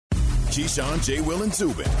Keyshawn, J. Will, and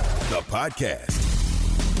Zubin, the podcast.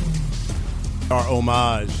 Our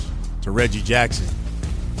homage to Reggie Jackson,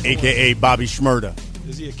 a.k.a. Bobby Shmurda.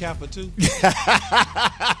 Is he a Kappa too?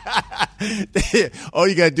 All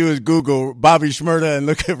you got to do is Google Bobby Shmurda and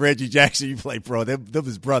look at Reggie Jackson. You play, bro. They're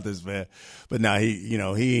his brothers, man. But now he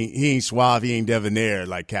ain't suave. He ain't debonair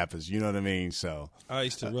like Kappas. You know what I mean? So I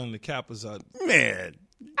used to run the Kappas out. Man.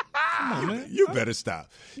 Come on, man. You better stop.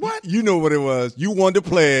 What? You know what it was. You won the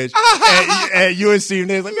pledge at UNC, and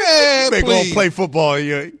they're like, man, you going to play football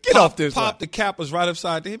here. Get off this. Pop the Kappas right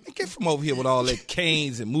upside the head. Get from over here with all that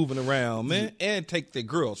canes and moving around, man. And take their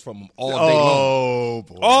girls from them all day long. Oh,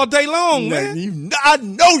 boy. All day long, man. I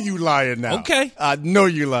know you lying now. Okay. I know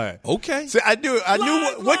you lying. Okay. So I knew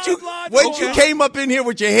when you came up in here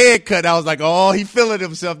with your hair cut, I was like, oh, he feeling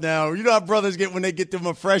himself now. You know how brothers get when they get them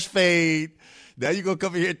a fresh fade. Now you're going to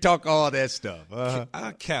come in here and talk all that stuff.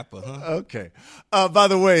 Kappa, huh? Okay. By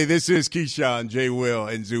the way, this is Keyshawn, J. Will,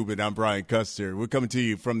 and Zubin. I'm Brian Custer. We're coming to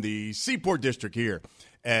you from the Seaport District here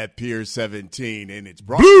at Pier 17, and it's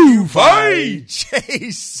brought to you by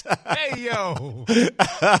Chase. Hey, yo.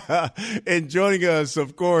 And joining us,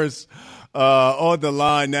 of course, on the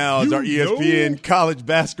line now is our ESPN college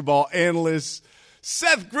basketball analyst,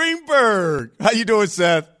 Seth Greenberg. How you doing,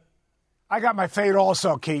 Seth? I got my fade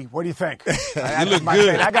also, Key. What do you think? You look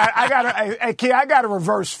good. Key, I got a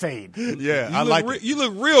reverse fade. Yeah, I like it. You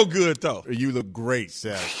look real good, though. You look great,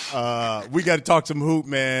 Seth. We got to talk some hoop,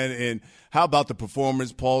 man. And how about the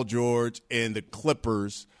performance Paul George and the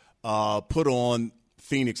Clippers put on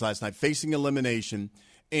Phoenix last night, facing elimination.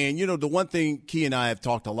 And, you know, the one thing Key and I have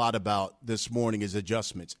talked a lot about this morning is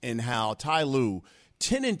adjustments and how Ty Lue,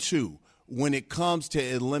 10-2, when it comes to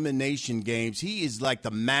elimination games, he is like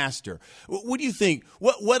the master. What do you think?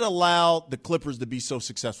 What allowed the Clippers to be so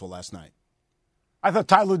successful last night? I thought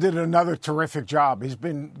Ty Lue did another terrific job. He's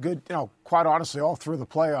been good, quite honestly, all through the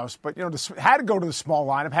playoffs. But, had to go to the small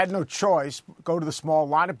lineup, had no choice. Go to the small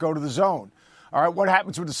lineup, go to the zone. All right, what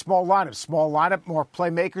happens with the small lineup? Small lineup, more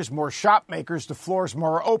playmakers, more shot makers. The floor is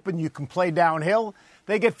more open. You can play downhill.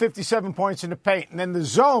 They get 57 points in the paint. And then the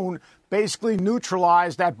zone basically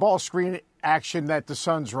neutralized that ball screen action that the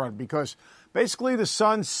Suns run because basically the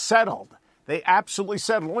Suns settled. They absolutely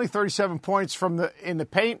settled. Only 37 points in the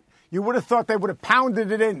paint. You would have thought they would have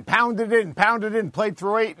pounded it in, played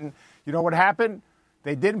through 8. And you know what happened?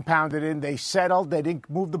 They didn't pound it in. They settled. They didn't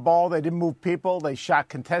move the ball. They didn't move people. They shot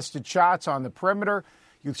contested shots on the perimeter.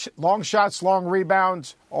 Long shots, long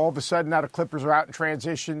rebounds. All of a sudden, now the Clippers are out in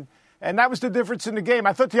transition. And that was the difference in the game.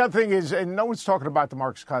 I thought the other thing is, and no one's talking about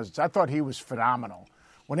DeMarcus Cousins, I thought he was phenomenal.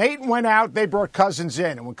 When Ayton went out, they brought Cousins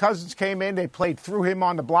in. And when Cousins came in, they played through him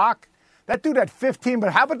on the block. That dude had 15,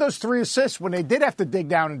 but how about those 3 assists when they did have to dig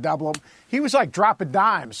down and double him? He was like dropping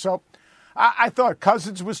dimes. So I thought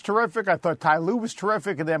Cousins was terrific. I thought Ty Lue was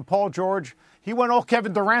terrific. And then Paul George, he went all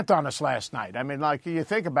Kevin Durant on us last night. I mean, like, you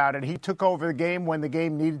think about it, he took over the game when the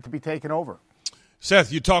game needed to be taken over.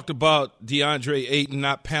 Seth, you talked about DeAndre Ayton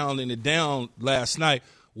not pounding it down last night.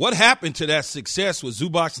 What happened to that success? Was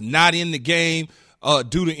Zubac not in the game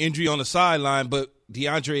due to injury on the sideline, but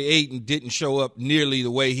DeAndre Ayton didn't show up nearly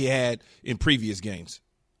the way he had in previous games?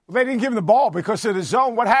 They didn't give him the ball because of the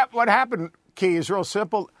zone. What happened, Key, is real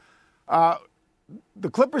simple. The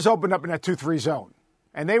Clippers opened up in that 2-3 zone,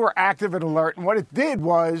 and they were active and alert. And what it did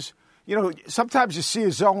was, sometimes you see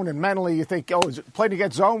a zone and mentally you think, is it playing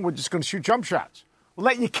against zone? We're just going to shoot jump shots.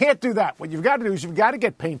 Well, you can't do that. What you've got to do is you've got to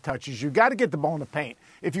get paint touches. You've got to get the ball in the paint.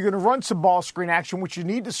 If you're going to run some ball screen action, which you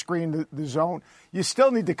need to screen the zone, you still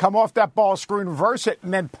need to come off that ball screen, reverse it,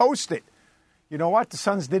 and then post it. You know what? The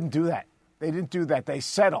Suns didn't do that. They didn't do that. They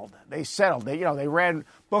settled. They ran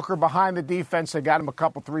Booker behind the defense. They got him a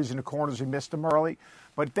couple threes in the corners. He missed them early.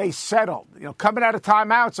 But they settled. Coming out of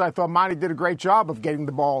timeouts, I thought Monty did a great job of getting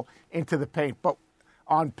the ball into the paint. But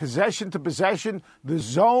on possession to possession, the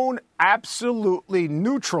zone absolutely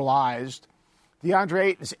neutralized DeAndre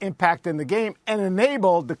Ayton's impact in the game and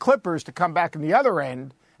enabled the Clippers to come back in the other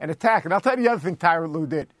end and attack. And I'll tell you the other thing Ty Lue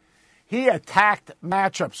did. He attacked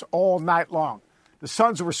matchups all night long. The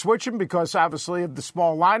Suns were switching because, obviously, of the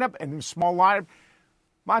small lineup. And in the small lineup,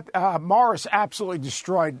 Morris absolutely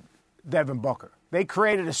destroyed Devin Booker. They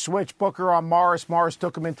created a switch, Booker on Morris. Morris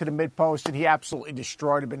took him into the mid-post, and he absolutely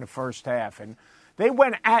destroyed him in the first half. And they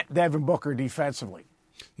went at Devin Booker defensively.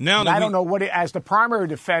 Now I don't know as the primary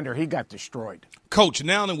defender, he got destroyed. Coach,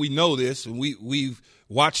 now that we know this, and we've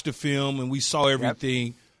watched the film and we saw everything,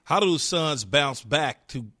 yep. How do the Suns bounce back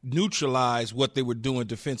to neutralize what they were doing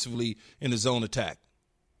defensively in the zone attack?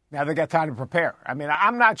 Now they got time to prepare. I mean,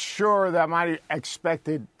 I'm not sure that I might have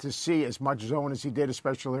expected to see as much zone as he did,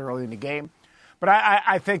 especially early in the game. But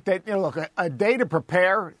I think that, look, a day to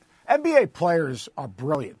prepare. NBA players are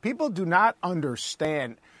brilliant. People do not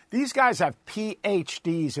understand. These guys have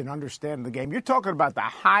PhDs in understanding the game. You're talking about the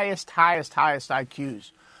highest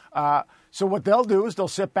IQs. So what they'll do is they'll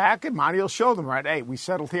sit back and Monty will show them, right, hey, we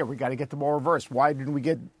settled here. We got to get the ball reversed. Why didn't we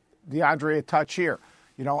get DeAndre a touch here?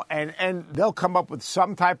 And they'll come up with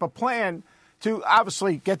some type of plan to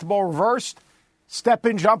obviously get the ball reversed,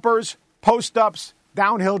 step-in jumpers, post-ups,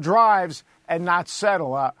 downhill drives, and not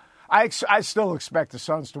settle. I still expect the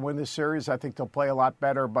Suns to win this series. I think they'll play a lot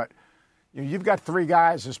better. But you've got three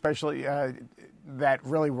guys, especially that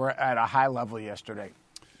really were at a high level yesterday.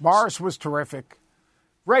 Morris was terrific.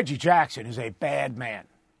 Reggie Jackson is a bad man.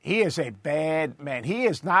 He is a bad man. He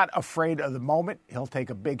is not afraid of the moment. He'll take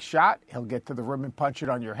a big shot. He'll get to the rim and punch it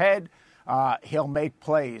on your head. He'll make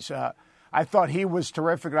plays. I thought he was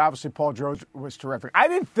terrific, and obviously Paul George was terrific. I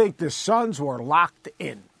didn't think the Suns were locked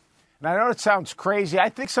in. And I know it sounds crazy. I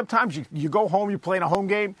think sometimes you go home, you're playing a home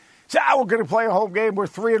game. Say, we're going to play a home game. We're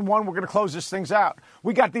 3-1. We're going to close this things out.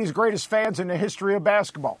 We got these greatest fans in the history of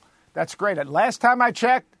basketball. That's great. And last time I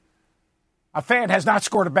checked, a fan has not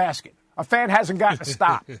scored a basket. A fan hasn't gotten a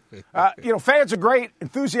stop. Fans are great.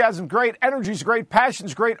 Enthusiasm's great. Energy's great.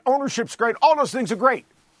 Passion's great. Ownership's great. All those things are great.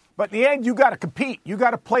 But in the end, you got to compete. You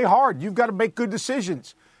got to play hard. You've got to make good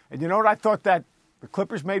decisions. And you know what? I thought that the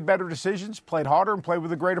Clippers made better decisions, played harder, and played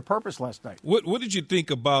with a greater purpose last night. What did you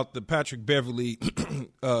think about the Patrick Beverly,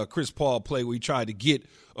 Chris Paul play where he tried to get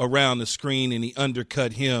around the screen and he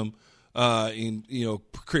undercut him?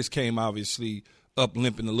 Chris came obviously up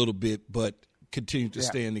limping a little bit, but continued to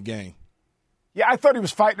stay in the game. Yeah, I thought he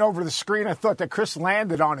was fighting over the screen. I thought that Chris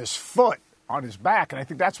landed on his foot, on his back, and I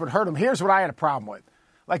think that's what hurt him. Here's what I had a problem with.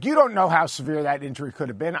 Like, you don't know how severe that injury could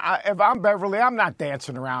have been. If I'm Beverly, I'm not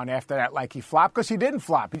dancing around after that like he flopped, because he didn't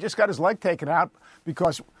flop. He just got his leg taken out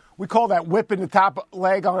because we call that whipping the top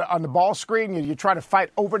leg on the ball screen. You try to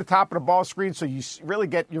fight over the top of the ball screen, so you really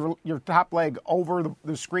get your top leg over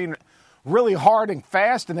the screen really hard and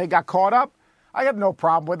fast, and they got caught up. I have no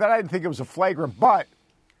problem with that. I didn't think it was a flagrant, but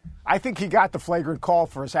I think he got the flagrant call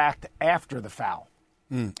for his act after the foul.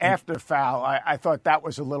 After the foul, I thought that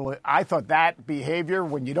was I thought that behavior,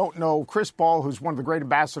 when you don't know Chris Paul, who's one of the great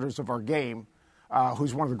ambassadors of our game,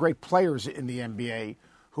 who's one of the great players in the NBA,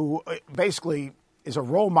 who basically is a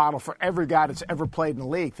role model for every guy that's ever played in the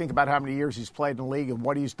league. Think about how many years he's played in the league and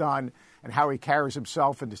what he's done and how he carries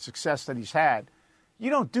himself and the success that he's had. You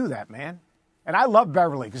don't do that, man. And I love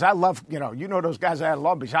Beverly because I love, those guys I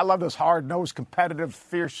love because I love those hard-nosed, competitive,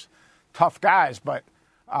 fierce, tough guys. But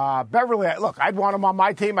Beverly, look, I'd want him on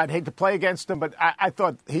my team. I'd hate to play against him, but I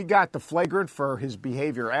thought he got the flagrant for his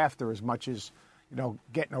behavior after as much as,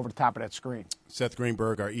 getting over the top of that screen. Seth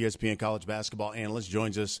Greenberg, our ESPN college basketball analyst,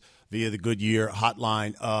 joins us via the Goodyear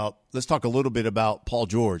hotline. Let's talk a little bit about Paul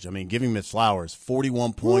George. I mean, give him his flowers.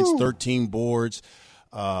 41 points, 13 boards.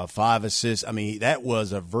 5 assists. I mean, that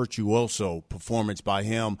was a virtuoso performance by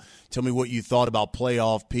him. Tell me what you thought about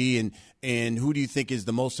playoff P, and who do you think is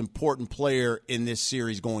the most important player in this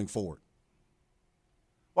series going forward?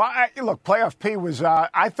 Well, look, playoff P was.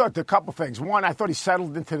 I thought a couple things. One, I thought he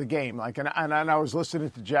settled into the game. And I was listening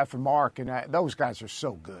to Jeff and Mark, and those guys are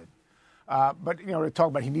so good. But they talk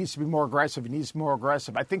about he needs to be more aggressive. He needs more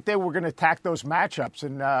aggressive. I think they were going to attack those matchups,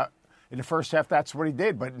 and in the first half, that's what he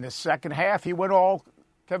did. But in the second half, he went all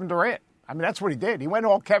Kevin Durant. I mean, that's what he did. He went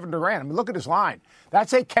all Kevin Durant. I mean, look at his line.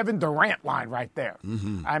 That's a Kevin Durant line right there.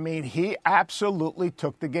 Mm-hmm. I mean, he absolutely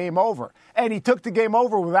took the game over. And he took the game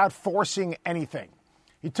over without forcing anything.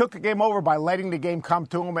 He took the game over by letting the game come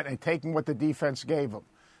to him and taking what the defense gave him.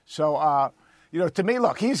 So, to me,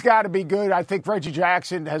 look, he's got to be good. I think Reggie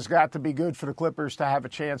Jackson has got to be good for the Clippers to have a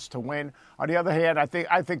chance to win. On the other hand,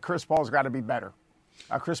 I think Chris Paul's got to be better.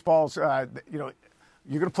 Chris Paul's,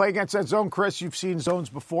 you're going to play against that zone, Chris. You've seen zones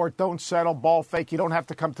before. Don't settle, ball fake. You don't have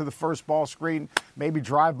to come to the first ball screen. Maybe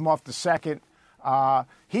drive them off the second.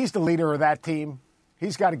 He's the leader of that team.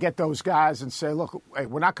 He's got to get those guys and say, look, hey,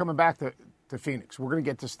 we're not coming back to Phoenix. We're going to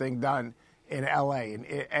get this thing done in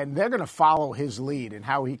L.A. And they're going to follow his lead and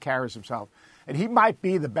how he carries himself. And he might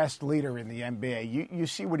be the best leader in the NBA. You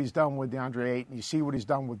see what he's done with DeAndre Ayton. You see what he's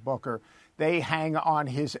done with Booker. They hang on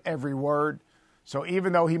his every word. So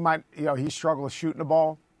even though he might, he struggles shooting the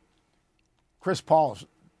ball, Chris Paul's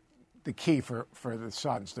the key for the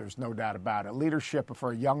Suns. There's no doubt about it. Leadership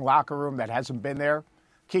for a young locker room that hasn't been there.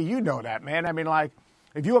 Key, you know that, man. I mean, like,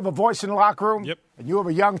 if you have a voice in the locker room and you have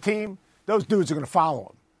a young team, those dudes are going to follow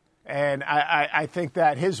him. And I think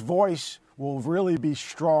that his voice will really be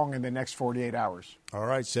strong in the next 48 hours. All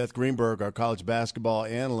right, Seth Greenberg, our college basketball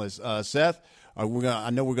analyst. Seth, I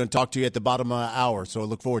know we're going to talk to you at the bottom of the hour, so I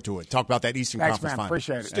look forward to it. Talk about that Eastern Thanks, Conference man. final.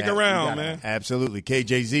 Appreciate it. Stick around, man. Absolutely.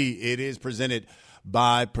 KJZ, it is presented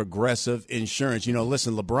by Progressive Insurance.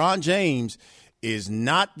 Listen, LeBron James is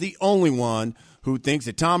not the only one who thinks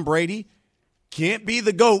that Tom Brady can't be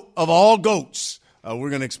the GOAT of all GOATs. We're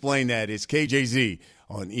going to explain that. It's KJZ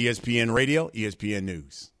on ESPN Radio, ESPN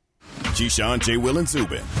News. Keyshawn, J. Will, and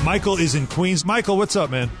Zubin. Michael is in Queens. Michael, what's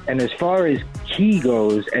up, man? And as far as Key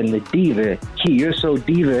goes and the diva, Key, you're so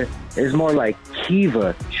diva, it's more like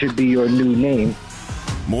Kiva should be your new name.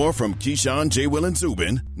 More from Keyshawn, J. Will, and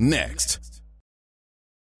Zubin next.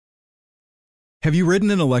 Have you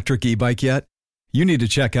ridden an electric e-bike yet? You need to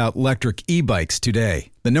check out Electric E-Bikes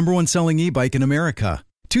today, the #1 selling e-bike in America.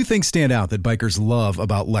 2 things stand out that bikers love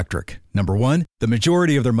about Electric. Number 1, the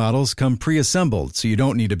majority of their models come pre-assembled, so you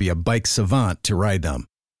don't need to be a bike savant to ride them.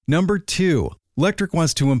 Number 2, Electric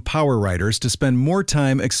wants to empower riders to spend more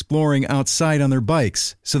time exploring outside on their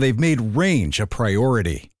bikes, so they've made range a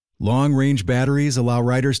priority. Long-range batteries allow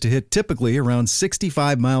riders to hit typically around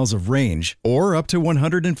 65 miles of range, or up to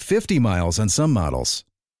 150 miles on some models.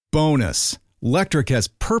 Bonus, Electric has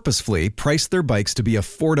purposefully priced their bikes to be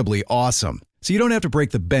affordably awesome, so you don't have to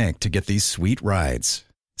break the bank to get these sweet rides.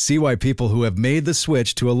 See why people who have made the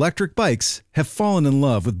switch to electric bikes have fallen in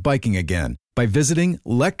love with biking again by visiting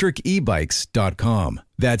lectricebikes.com.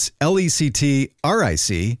 That's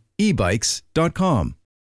LECTRIC ebikes.com.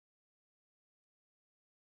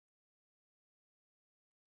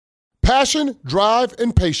 Passion, drive,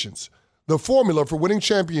 and patience. The formula for winning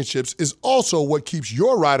championships is also what keeps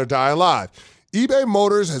your ride or die alive. eBay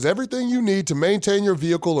Motors has everything you need to maintain your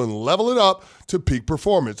vehicle and level it up to peak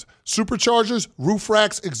performance. Superchargers, roof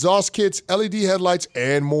racks, exhaust kits, LED headlights,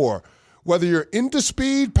 and more. Whether you're into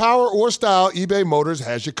speed, power, or style, eBay Motors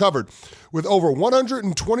has you covered. With over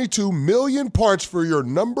 122 million parts for your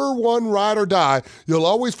number one ride or die, you'll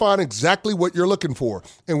always find exactly what you're looking for.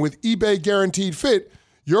 And with eBay Guaranteed Fit,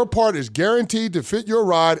 your part is guaranteed to fit your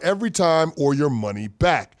ride every time or your money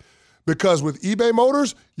back. Because with eBay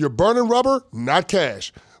Motors, you're burning rubber, not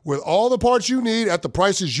cash. With all the parts you need at the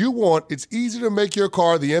prices you want, it's easy to make your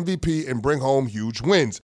car the MVP and bring home huge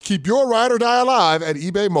wins. Keep your ride or die alive at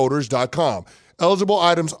ebaymotors.com. Eligible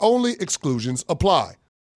items only. Exclusions apply.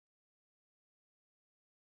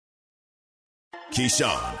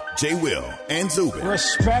 Keyshawn, J. Will, and Zubin.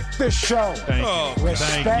 Respect the show. Thank you.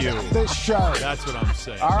 Respect Thank you. the show. That's what I'm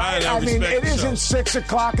saying. All right. I mean, it isn't 6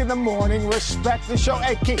 o'clock in the morning. Respect the show.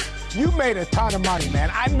 Hey, Keith, you made a ton of money,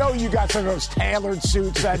 man. I know you got some of those tailored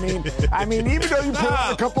suits. I mean, even though you put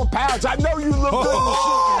on a couple of pounds, I know you look good in the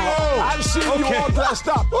suit. I've seen you all dressed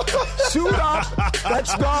up. Suit up.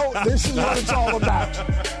 Let's go. This is what it's all about.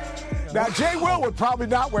 Now, Jay Will would probably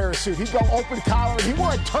not wear a suit. He'd go open collar. He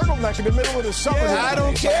wore a turtleneck in the middle of the summer. Yeah, I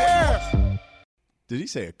don't care. Did he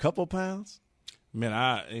say a couple pounds?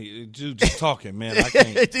 Man, dude, just talking, man. I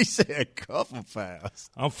can't. Did he say a couple pounds?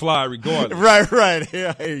 I'm fly regardless. Right.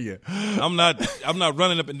 Yeah, I hear you. I'm not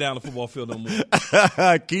running up and down the football field no more.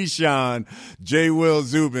 Keyshawn, J. Will,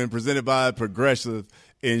 Zubin, presented by Progressive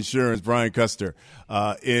Insurance. Brian Custer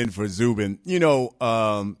in for Zubin.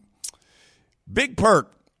 Big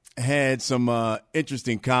Perk had some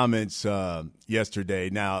interesting comments yesterday.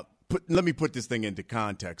 Now, let me put this thing into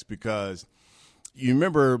context, because you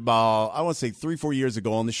remember about, I want to say 3-4 years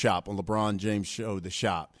ago on LeBron James' show, The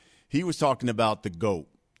Shop, he was talking about the GOAT,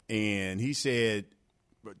 and he said,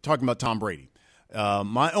 talking about Tom Brady,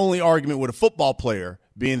 my only argument with a football player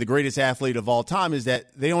being the greatest athlete of all time is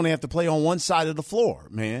that they only have to play on one side of the floor,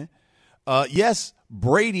 man. Yes,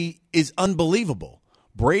 Brady is unbelievable.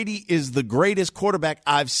 Brady is the greatest quarterback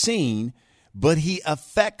I've seen, but he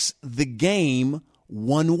affects the game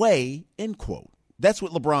one way, end quote. That's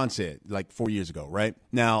what LeBron said like 4 years ago, right?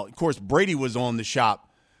 Now, of course, Brady was on The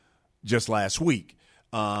Shop just last week,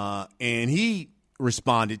 and he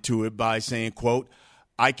responded to it by saying, quote,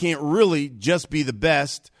 I can't really just be the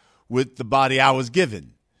best with the body I was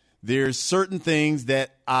given. There's certain things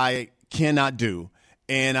that I cannot do.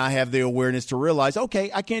 And I have the awareness to realize,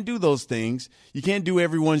 okay, I can't do those things. You can't do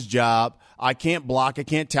everyone's job. I can't block. I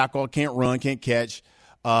can't tackle. I can't run. Can't catch.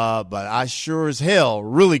 But I sure as hell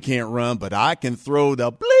really can't run. But I can throw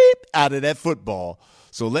the bleep out of that football.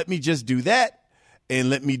 So let me just do that, and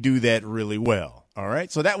let me do that really well. All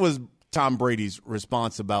right? So that was Tom Brady's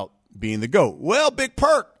response about being the GOAT. Well, Big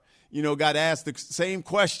Perk, got asked the same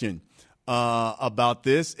question about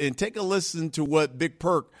this. And take a listen to what Big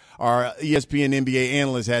Perk, our ESPN NBA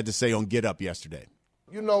analyst, had to say on Get Up yesterday.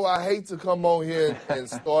 I hate to come on here and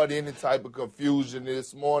start any type of confusion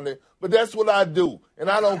this morning, but that's what I do, and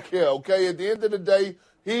I don't care, okay? At the end of the day,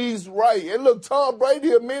 He's right. And look, Tom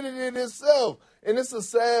Brady admitted it himself. And it's a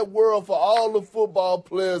sad world for all the football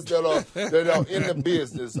players that are in the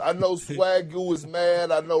business. I know Swagoo is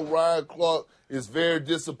mad. I know Ryan Clark is very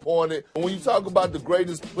disappointed. And when you talk about the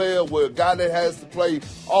greatest player, where a guy that has to play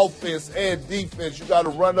offense and defense, you got to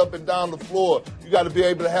run up and down the floor. You got to be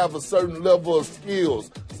able to have a certain level of skills.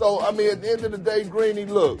 So, I mean, at the end of the day, Greeny,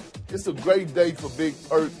 look, it's a great day for Big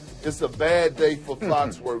Perk. It's a bad day for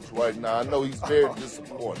Foxworks right now. I know he's very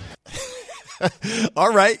disappointed.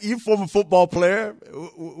 All right, you former football player.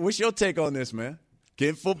 What's your take on this, man?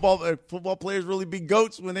 Can football players really be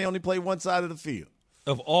GOATs when they only play one side of the field?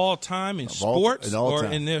 Of all time in sports or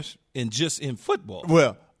just in football?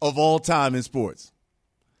 Well, of all time in sports.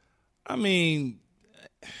 I mean,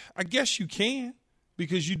 I guess you can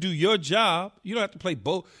because you do your job. You don't have to play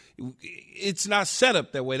both. It's not set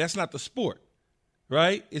up that way. That's not the sport,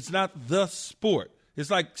 right? It's not the sport.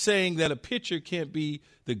 It's like saying that a pitcher can't be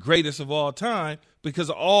the greatest of all time because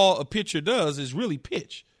all a pitcher does is really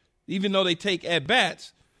pitch. Even though they take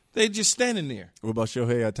at-bats, they're just standing there. What about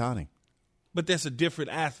Shohei Ohtani? But that's a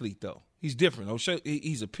different athlete, though. He's different.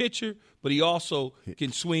 He's a pitcher, but he also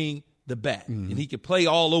can swing the bat. Mm-hmm. And he can play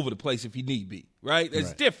all over the place if he need be, right?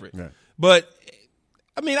 That's different. Right. But,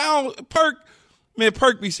 I mean,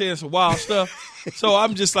 Perk be saying some wild stuff. So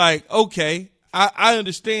I'm just like, okay, I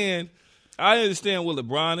understand. I understand what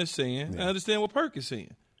LeBron is saying. Yeah. I understand what Perk is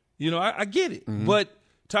saying. You know, I get it. Mm-hmm. But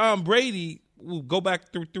Tom Brady, we'll go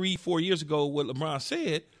back 3-4 years ago, what LeBron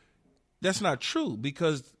said, that's not true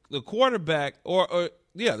because the quarterback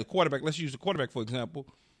the quarterback, let's use the quarterback, for example,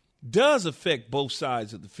 does affect both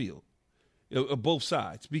sides of the field, both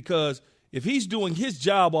sides. Because if he's doing his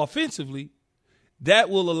job offensively, that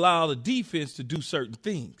will allow the defense to do certain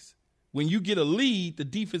things. When you get a lead, the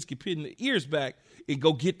defense can pin the ears back and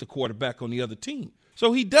go get the quarterback on the other team.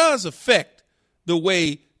 So he does affect the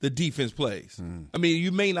way the defense plays. Mm. I mean,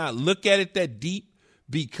 you may not look at it that deep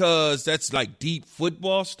because that's like deep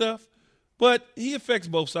football stuff, but he affects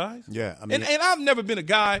both sides. Yeah, I mean, and I've never been a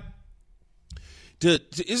guy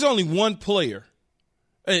it's only one player.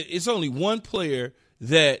 It's only one player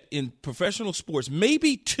that in professional sports,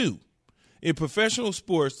 maybe two, in professional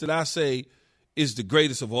sports that I say is the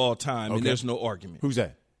greatest of all time, and there's no argument. Who's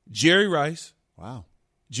that? Jerry Rice. Wow.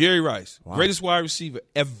 Jerry Rice, greatest wide receiver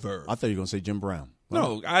ever. I thought you were going to say Jim Brown.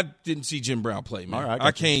 No, I didn't see Jim Brown play, man. All right,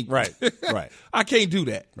 I can't. Right. I can't do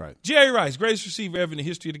that. Right. Jerry Rice, greatest receiver ever in the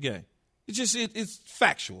history of the game. It's just it's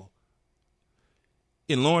factual.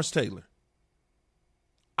 In Lawrence Taylor,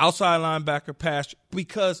 outside linebacker, pass,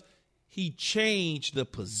 because he changed the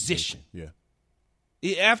position. Yeah.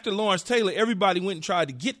 After Lawrence Taylor, everybody went and tried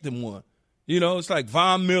to get them one. You know, it's like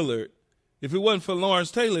Von Miller. If it wasn't for Lawrence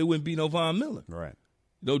Taylor, it wouldn't be no Von Miller. Right.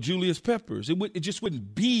 No Julius Peppers. It just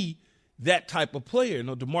wouldn't be that type of player.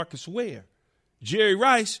 No DeMarcus Ware. Jerry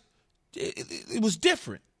Rice, it was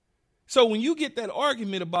different. So when you get that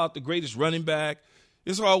argument about the greatest running back,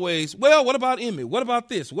 it's always, well, what about Emmett? What about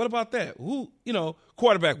this? What about that? Who,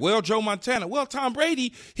 quarterback? Well, Joe Montana. Well, Tom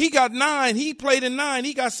Brady, he got 9. He played in 9.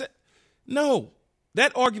 He got 7. No,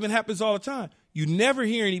 that argument happens all the time. You never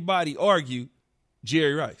hear anybody argue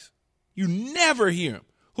Jerry Rice. You never hear him.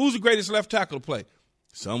 Who's the greatest left tackle to play?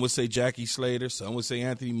 Some would say Jackie Slater. Some would say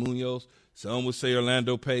Anthony Munoz. Some would say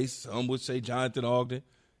Orlando Pace. Some would say Jonathan Ogden.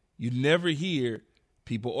 You never hear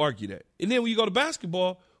people argue that. And then when you go to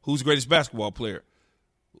basketball, who's the greatest basketball player?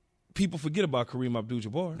 People forget about Kareem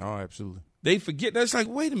Abdul-Jabbar. Oh, absolutely. They forget. That's like,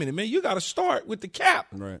 wait a minute, man. You got to start with the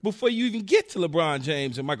cap before you even get to LeBron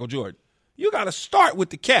James and Michael Jordan. You got to start with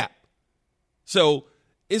the cap. So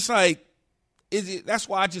it's like, that's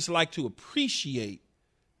why I just like to appreciate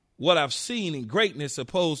what I've seen in greatness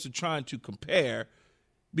opposed to trying to compare,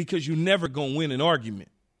 because you're never going to win an argument.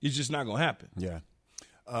 It's just not going to happen. Yeah.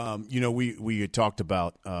 We had talked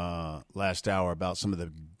about last hour about some of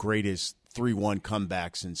the greatest 3-1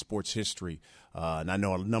 comebacks in sports history, and I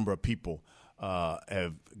know a number of people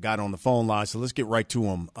have got on the phone line, so let's get right to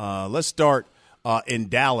them. Let's start in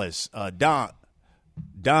Dallas.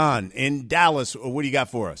 Don, in Dallas, what do you got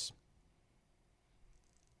for us?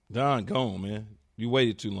 Don, gone, man. You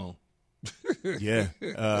waited too long. Yeah.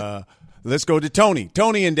 Let's go to Tony.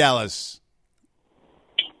 Tony in Dallas.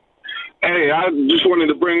 Hey, I just wanted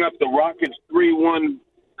to bring up the Rockets' 3-1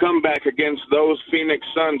 comeback against those Phoenix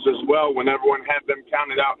Suns as well when everyone had them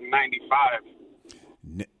counted out in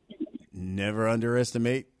 95. Never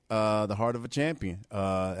underestimate the heart of a champion.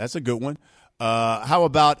 That's a good one. How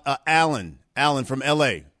about Alan? Alan from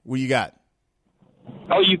L.A. What you got?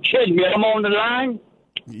 Oh, you kidding me? I'm on the line?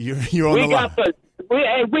 You're on the line.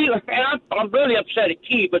 I'm really upset at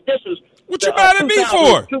Key, but this is what you mad at me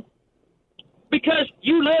for? Because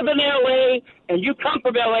you live in L.A. and you come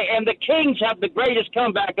from L.A. and the Kings have the greatest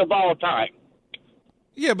comeback of all time.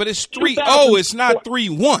 Yeah, but it's 3-0. It's not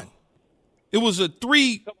 3-1. It was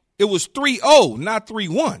 3-0, not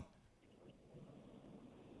 3-1.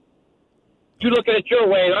 You looking at your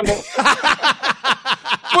way. I'm going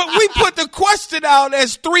But we put the question out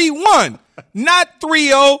as 3-1, not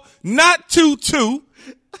 3-0, not 2-2,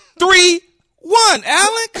 3-1.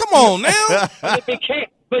 Alan, come on now.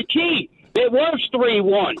 But Key, it was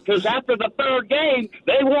 3-1 because after the third game,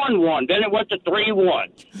 they won one. Then it went to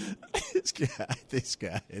 3-1. This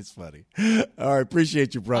guy, it's funny. All right,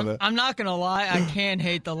 appreciate you, brother. I'm not going to lie. I can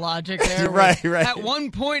hate the logic there. Right. At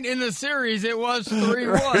one point in the series, it was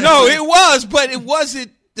 3-1. No, it was, but it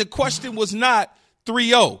wasn't. The question was not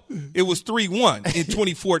 3-0. It was 3-1 in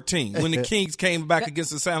 2014 when the Kings came back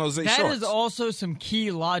against the San Jose Sharks. That is also some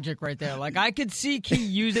Key logic right there. Like, I could see Key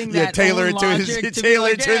using that tailor own it to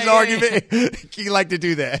logic his argument. Key like to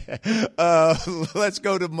do that. Let's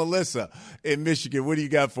go to Melissa in Michigan. What do you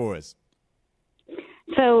got for us?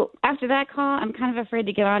 So after that call, I'm kind of afraid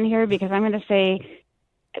to get on here because I'm going to say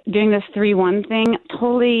doing this 3-1 thing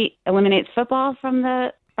totally eliminates football from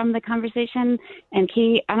the conversation. And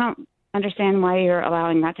Key, I don't understand why you're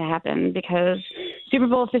allowing that to happen because Super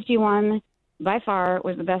Bowl 51 by far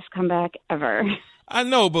was the best comeback ever. I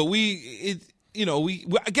know, but I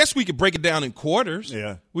guess we could break it down in quarters.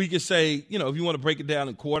 Yeah. We could say, if you want to break it down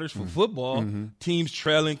in quarters for football, teams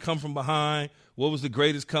trailing, come from behind. What was the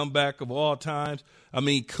greatest comeback of all times? I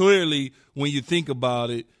mean, clearly, when you think about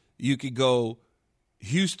it, you could go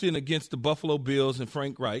Houston against the Buffalo Bills and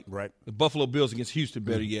Frank Reich. Right. The Buffalo Bills against Houston,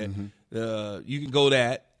 better yet. You can go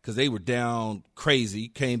that because they were down crazy,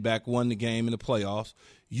 came back, won the game in the playoffs.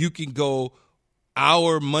 You can go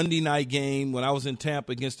our Monday night game when I was in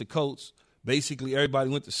Tampa against the Colts. Basically, everybody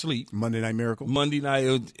went to sleep. Monday Night Miracle. Monday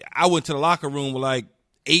night, I went to the locker room with like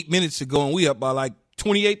 8 minutes to go, and we up by like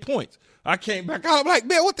 28 points. I came back out. I'm like,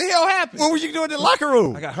 man, what the hell happened? What were you doing in the locker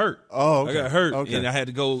room? I got hurt. Oh, okay. I got hurt, okay. and I had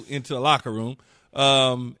to go into the locker room.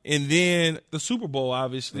 And then the Super Bowl,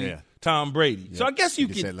 obviously, Tom Brady. Yeah. So I guess you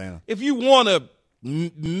could, if you want to,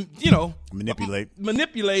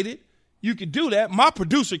 manipulate it, you could do that. My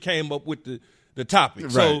producer came up with the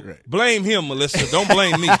topic. So blame him, Melissa. Don't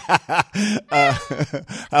blame me.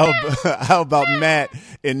 How about Matt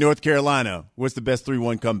in North Carolina? What's the best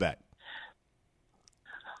 3-1 comeback?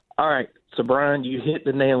 All right. So, Brian, you hit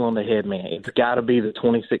the nail on the head, man. It's got to be the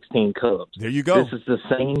 2016 Cubs. There you go. This is the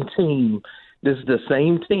same team. This is the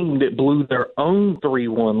same team that blew their own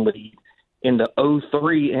 3-1 lead in the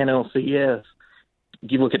 2003 NLCS.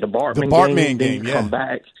 You look at the Bartman game, come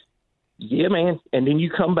back. Yeah, man. And then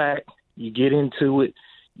you come back, you get into it,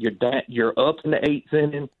 you're up in the 8th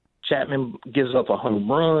inning, Chapman gives up a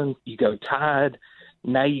home run, you go tied,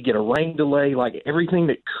 now you get a rain delay. Like, everything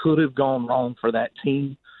that could have gone wrong for that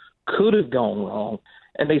team could have gone wrong,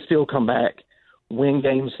 and they still come back, win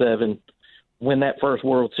Game 7, win that first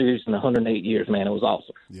World Series in 108 years. Man, it was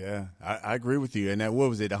awesome. Yeah, I agree with you. And that, what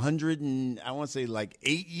was it, 100 and I want to say like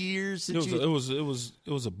 8 years? It was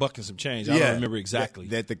a buck and some change. I don't remember exactly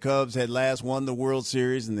that the Cubs had last won the World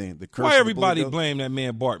Series and the curse. Why everybody blame that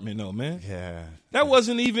man Bartman though, man? Yeah, that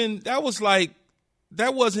wasn't even the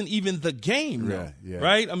game, though,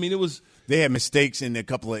 right? I mean, it was. They had mistakes in a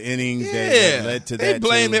couple of innings that led to that. They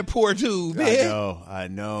blame that poor dude, man. I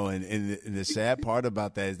know. And the sad part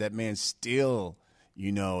about that is that man still,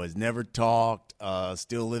 has never talked,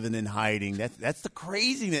 still living in hiding. That's the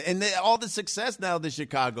craziness. And all the success now that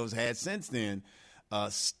Chicago's had since then,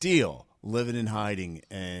 still living in hiding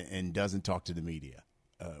and doesn't talk to the media,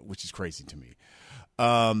 which is crazy to me.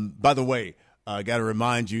 By the way, I got to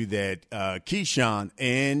remind you that Keyshawn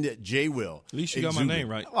and Jay Will. At least you got my name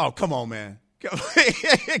right. Oh, come on, man. Come on.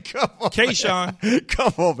 Keyshawn.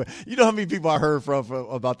 Come on, man. You know how many people I heard from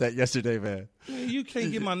about that yesterday, man? Man, you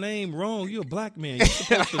can't get my name wrong. You're a black man. You're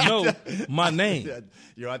supposed to know my name.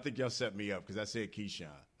 I think y'all set me up because I said Keyshawn.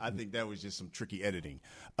 I think that was just some tricky editing.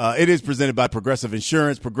 It is presented by Progressive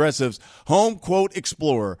Insurance. Progressive's Home Quote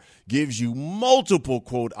Explorer gives you multiple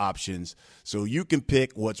quote options so you can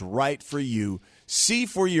pick what's right for you. See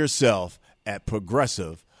for yourself at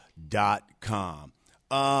Progressive.com.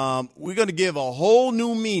 We're going to give a whole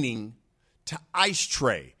new meaning to ice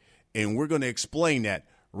tray, and we're going to explain that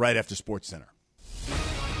right after SportsCenter.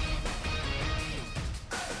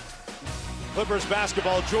 Clippers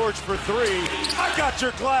basketball, George for three. I got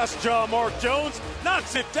your glass jaw, Mark Jones.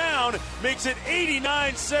 Knocks it down, makes it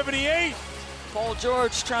 89-78. Paul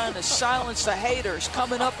George trying to silence the haters,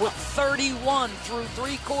 coming up with 31 through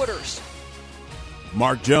 3 quarters.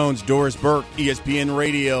 Mark Jones, Doris Burke, ESPN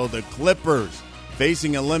Radio, the Clippers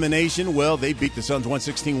Facing elimination, well, they beat the Suns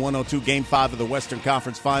 116-102, Game 5 of the Western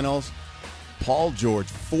Conference Finals. Paul George,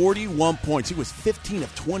 41 points. He was 15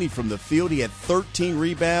 of 20 from the field. He had 13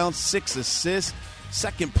 rebounds, 6 assists.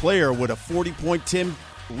 Second player with a 40-point, 10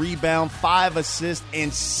 rebound, 5 assists,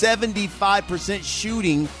 and 75%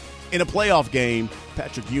 shooting in a playoff game.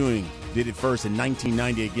 Patrick Ewing did it first in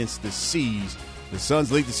 1990 against the Seas. The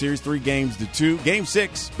Suns lead the series 3-2. Game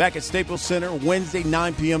 6 back at Staples Center, Wednesday,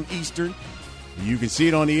 9 p.m. Eastern. You can see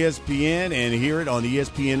it on ESPN and hear it on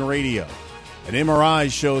ESPN Radio. An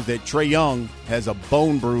MRI shows that Trae Young has a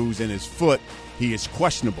bone bruise in his foot. He is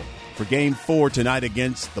questionable for Game 4 tonight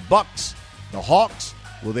against the Bucks. The Hawks,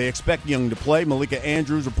 will they expect Young to play? Malika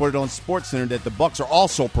Andrews reported on SportsCenter that the Bucks are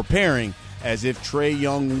also preparing as if Trae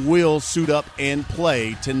Young will suit up and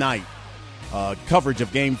play tonight. Coverage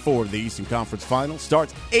of Game 4 of the Eastern Conference Finals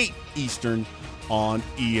starts 8 Eastern on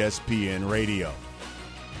ESPN Radio.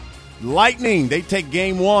 Lightning, they take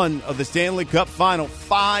Game 1 of the Stanley Cup Final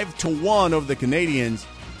 5-1 over the Canadiens.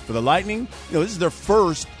 For the Lightning, this is their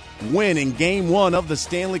first win in Game 1 of the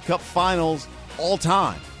Stanley Cup Finals all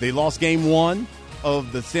time. They lost Game 1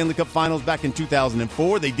 of the Stanley Cup Finals back in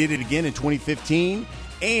 2004. They did it again in 2015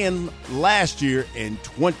 and last year in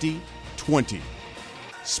 2020.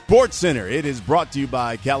 SportsCenter, it is brought to you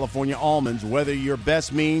by California Almonds. Whether your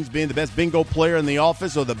best means being the best bingo player in the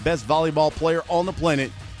office or the best volleyball player on the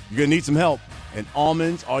planet, you're going to need some help. And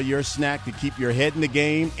almonds are your snack to keep your head in the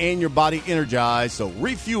game and your body energized. So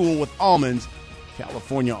refuel with almonds.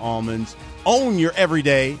 California Almonds. Own your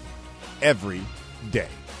everyday, every day.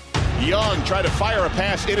 Young tried to fire a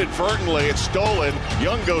pass inadvertently. It's stolen.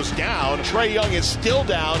 Young goes down. Trae Young is still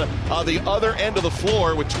down on the other end of the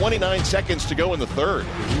floor with 29 seconds to go in the third.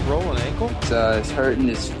 Did you roll an ankle? It's hurting.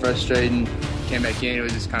 It's frustrating. Came back in. It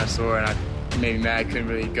was just kind of sore, and it made me mad. I couldn't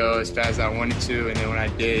really go as fast as I wanted to, and then when I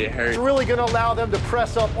did, it hurt. It's really going to allow them to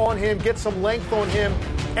press up on him, get some length on him,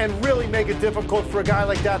 and really make it difficult for a guy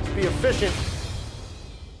like that to be efficient.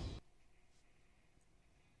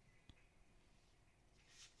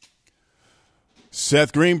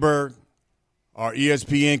 Seth Greenberg, our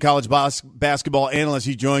ESPN college basketball analyst,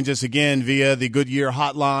 he joins us again via the Goodyear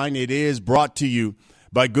hotline. It is brought to you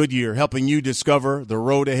by Goodyear, helping you discover the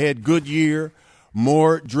road ahead. Goodyear,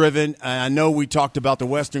 more driven. I know we talked about the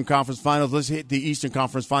Western Conference Finals. Let's hit the Eastern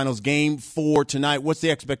Conference Finals, Game 4 tonight. What's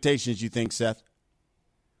the expectations, you think, Seth?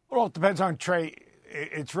 Well, it depends on Trae.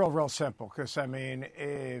 It's real simple because, I mean,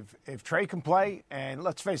 if Trae can play, and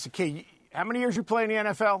let's face it, Key, how many years you play in the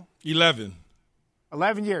NFL?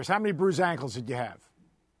 11 years. How many bruised ankles did you have?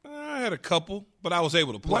 I had a couple, but I was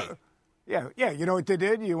able to play. Yeah. You know what they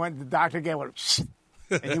did? You went to the doctor again,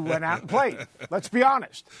 and you went out and played. Let's be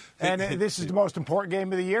honest. And this is the most important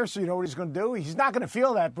game of the year, so you know what he's going to do? He's not going to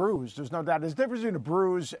feel that bruise. There's no doubt. There's a difference between a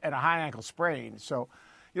bruise and a high ankle sprain. So,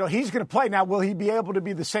 he's going to play. Now, will he be able to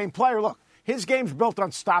be the same player? Look, his game's built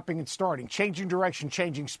on stopping and starting, changing direction,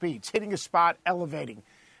 changing speeds, hitting a spot, elevating.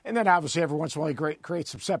 And then, obviously, every once in a while, he creates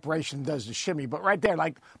some separation and does the shimmy. But right there,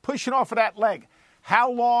 like pushing off of that leg,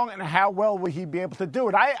 how long and how well will he be able to do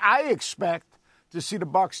it? I expect to see the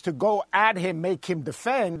Bucks to go at him, make him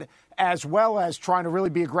defend, as well as trying to really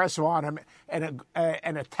be aggressive on him and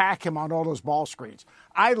attack him on all those ball screens.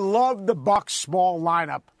 I love the Bucks' small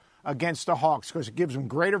lineup against the Hawks because it gives them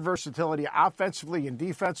greater versatility offensively and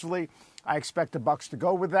defensively. I expect the Bucks to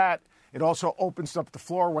go with that. It also opens up the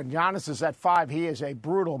floor. When Giannis is at 5, he is a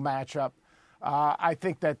brutal matchup. I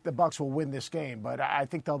think that the Bucks will win this game, but I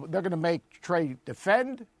think they're going to make Trae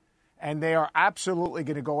defend, and they are absolutely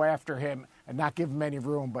going to go after him and not give him any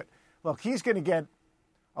room. But, look, he's going to get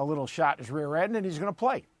a little shot in his rear end, and he's going to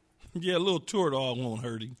play. Yeah, a little Toradol won't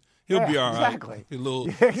hurt him. He'll be all right. Exactly. A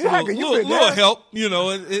little help.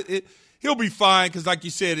 He'll be fine because, like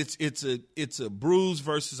you said, it's a bruise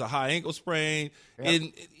versus a high ankle sprain,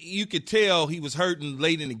 and you could tell he was hurting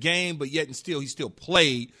late in the game, but yet and still he still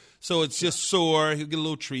played. So it's just sore. He'll get a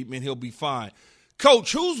little treatment. He'll be fine.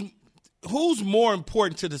 Coach, who's more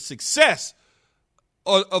important to the success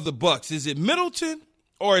of the Bucks? Is it Middleton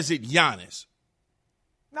or is it Giannis?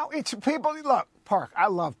 No, it's people. Look, Perk. I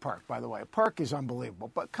love Perk, by the way. Perk is unbelievable.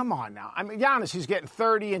 But come on now. I mean, Giannis, he's getting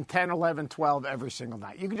 30 and 10, 11, 12 every single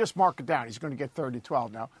night. You can just mark it down. He's going to get 30,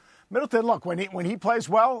 12 now. Middleton, look, when he plays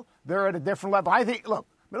well, they're at a different level. I think, look,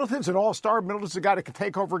 Middleton's an all-star. Middleton's a guy that can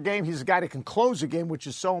take over a game. He's a guy that can close a game, which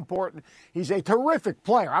is so important. He's a terrific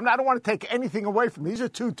player. I don't want to take anything away from him. These are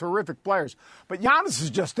two terrific players. But Giannis is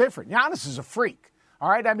just different. Giannis is a freak. All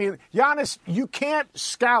right? I mean, Giannis, you can't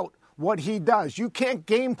scout what he does. You can't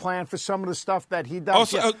game plan for some of the stuff that he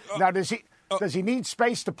does. Now, does he need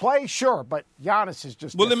space to play? Sure, but Giannis is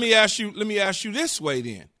just different. Let me ask you this way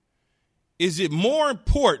then. is it more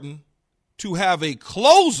important to have a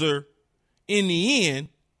closer in the end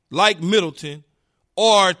like Middleton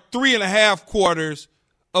or 3.5 quarters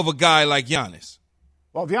of a guy like Giannis?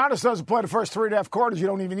 Well, if Giannis doesn't play the first 3.5 quarters, you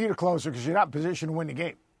don't even need a closer because you're not in position to win the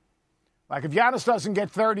game. Like if Giannis doesn't get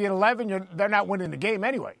 30 and 11, they're not winning the game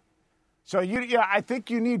anyway. So I think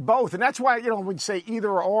you need both, and that's why we'd say either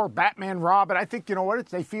or, Batman, Robin. I think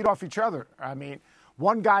they feed off each other. I mean,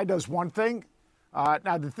 one guy does one thing.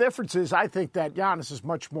 Now the difference is, I think that Giannis is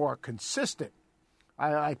much more consistent.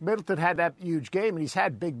 Like Middleton had that huge game, and he's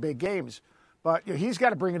had big games, but he's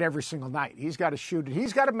got to bring it every single night. He's got to shoot it.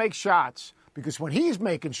 He's got to make shots because when he's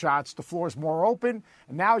making shots, the floor's more open.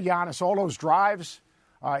 And now Giannis, all those drives,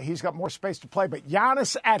 he's got more space to play. But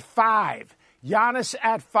Giannis at 5.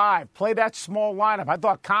 Play that small lineup. I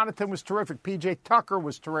thought Connaughton was terrific. P.J. Tucker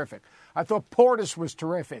was terrific. I thought Portis was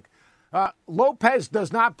terrific. Lopez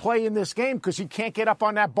does not play in this game because he can't get up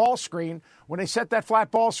on that ball screen. When they set that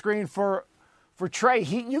flat ball screen for Trey,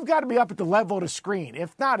 you've got to be up at the level of the screen.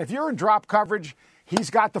 If not, if you're in drop coverage,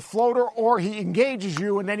 he's got the floater or he engages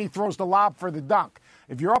you and then he throws the lob for the dunk.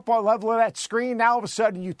 If you're up on the level of that screen, now all of a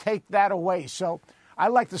sudden you take that away. So I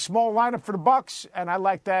like the small lineup for the Bucks, and I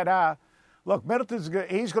like that. Look, Middleton's good.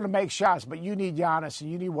 He's going to make shots, but you need Giannis, and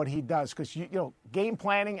you need what he does because game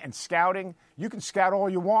planning and scouting. You can scout all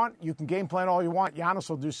you want, you can game plan all you want. Giannis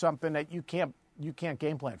will do something that you can't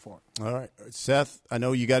game plan for. All right, Seth. I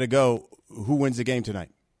know you got to go. Who wins the game tonight?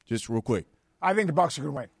 Just real quick. I think the Bucks are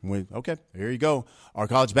going to win. Okay, here you go. Our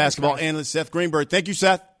college basketball analyst, Seth Greenberg. Thank you,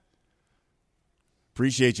 Seth.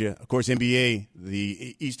 Appreciate you. Of course, NBA,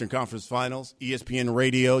 the Eastern Conference Finals, ESPN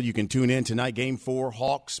Radio. You can tune in tonight, Game 4,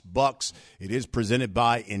 Hawks, Bucks. It is presented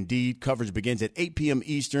by Indeed. Coverage begins at 8 p.m.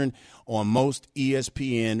 Eastern on most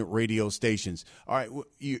ESPN radio stations. All right,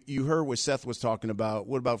 you heard what Seth was talking about.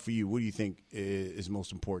 What about for you? What do you think is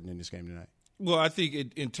most important in this game tonight? Well, I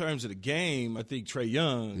think in terms of the game, I think Trae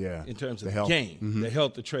Young, in terms of the game, the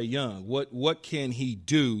health of Trae Young, what can he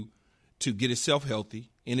do to get himself healthy?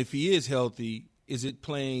 And if he is healthy, is it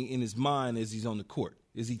playing in his mind as he's on the court?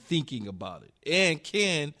 Is he thinking about it? And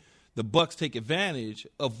can the Bucks take advantage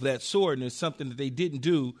of that soreness, something that they didn't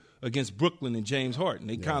do against Brooklyn and James Harden?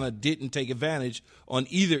 They kind of didn't take advantage on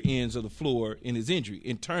either ends of the floor in his injury.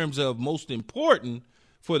 In terms of most important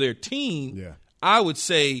for their team, I would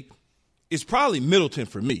say it's probably Middleton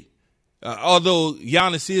for me. Although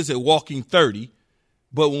Giannis is a walking 30,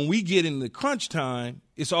 but when we get into crunch time,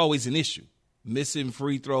 it's always an issue. Missing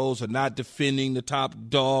free throws or not defending the top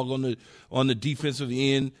dog on the defensive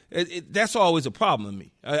end. That's always a problem to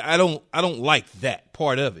me. I don't like that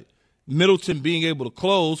part of it. Middleton being able to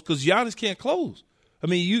close because Giannis can't close. I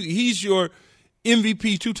mean, he's your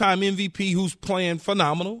MVP, 2-time MVP who's playing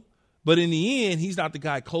phenomenal, but in the end, he's not the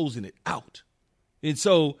guy closing it out. And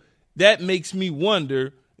so that makes me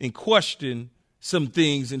wonder and question some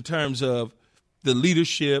things in terms of the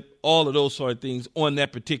leadership, all of those sort of things on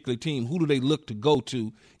that particular team. Who do they look to go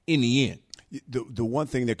to in the end? The one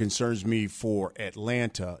thing that concerns me for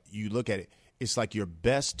Atlanta, you look at it, it's like your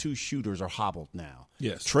best two shooters are hobbled now.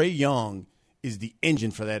 Yes. Trae Young is the engine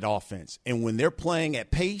for that offense. And when they're playing at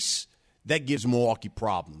pace, that gives Milwaukee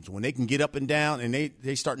problems. When they can get up and down and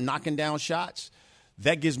they start knocking down shots,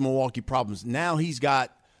 that gives Milwaukee problems. Now he's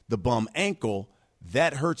got the bum ankle.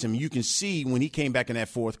 That hurts him. You can see when he came back in that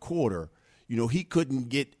fourth quarter, he couldn't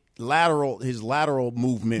get his lateral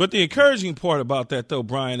movement. But the encouraging part about that, though,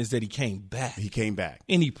 Brian, is that he came back. He came back.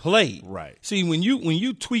 And he played. Right. See, when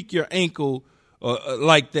you tweak your ankle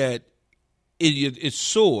like that, it's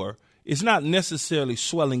sore. It's not necessarily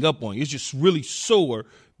swelling up on you. It's just really sore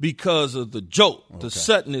because of the jolt, the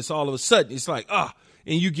suddenness. All of a sudden, it's like, and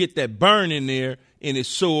you get that burn in there, and it's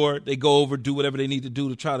sore. They go over, do whatever they need to do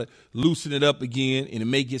to try to loosen it up again, and it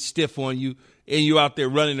may get stiff on you. And you're out there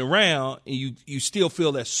running around, and you still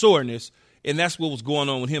feel that soreness, and that's what was going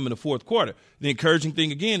on with him in the fourth quarter. The encouraging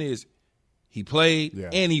thing, again, is he played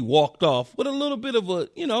and he walked off with a little bit of a,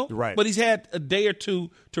 but he's had a day or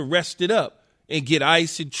two to rest it up and get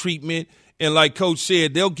ice and treatment. And like Coach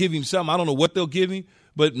said, they'll give him something. I don't know what they'll give him,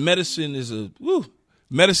 but medicine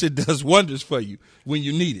medicine does wonders for you when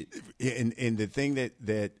you need it. And the thing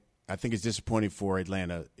that I think is disappointing for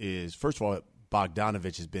Atlanta is, first of all,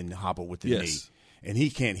 Bogdanovich has been hobbled with the knee, and he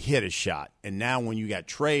can't hit a shot. And now when you got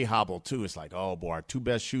Trae hobbled too, it's like, oh, boy, our two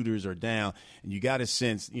best shooters are down. And you got to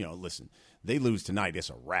sense, listen, they lose tonight, it's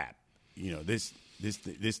a wrap. This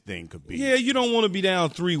thing could be. Yeah, you don't want to be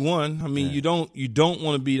down 3-1. I mean, you don't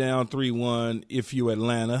want to be down 3-1 if you're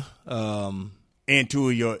Atlanta. And two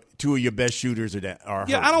of your best shooters are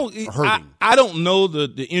hurting. I don't know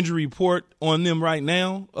the injury report on them right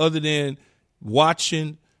now, other than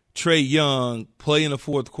watching Trae Young play in the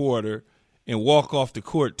fourth quarter and walk off the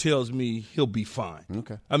court tells me he'll be fine.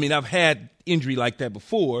 Okay. I mean, I've had injury like that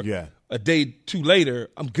before. Yeah. A day two later,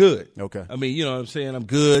 I'm good. Okay. I mean, you know what I'm saying? I'm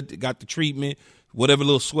good. Got the treatment. Whatever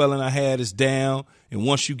little swelling I had is down. And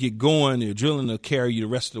once you get going, the adrenaline will carry you the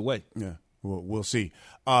rest of the way. Yeah, we'll see.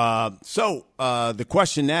 So the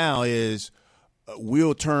question now is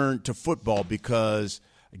we'll turn to football because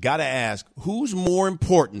I got to ask, who's more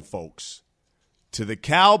important, folks, to the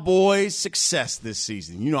Cowboys' success this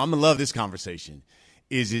season? You know, I'm going to love this conversation.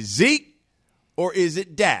 Is it Zeke or is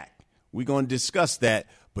it Dak? We're going to discuss that.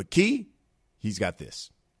 But Key, he's got this.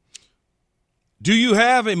 Do you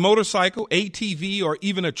have a motorcycle, ATV, or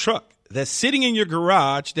even a truck that's sitting in your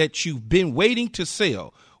garage that you've been waiting to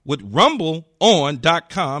sell? With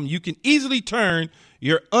RumbleOn.com, you can easily turn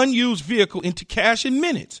your unused vehicle into cash in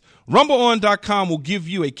minutes. RumbleOn.com will give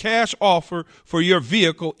you a cash offer for your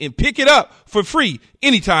vehicle and pick it up for free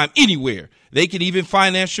anytime, anywhere. They can even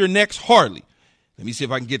finance your next Harley. Let me see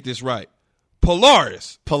if I can get this right.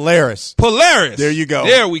 Polaris. There you go.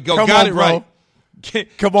 There we go. Got it right.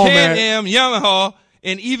 Come on, man. Can-Am, Yamaha,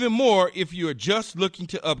 and even more if you are just looking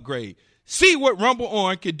to upgrade. See what Rumble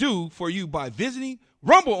On can do for you by visiting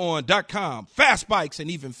RumbleOn.com. Fast bikes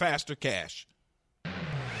and even faster cash.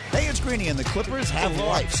 Hey, it's Greeny, and the Clippers have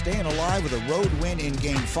life, staying alive with a road win in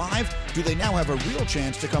Game 5. Do they now have a real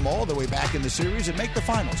chance to come all the way back in the series and make the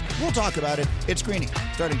finals? We'll talk about it. It's Greeny,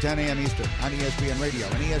 starting 10 a.m. Eastern on ESPN Radio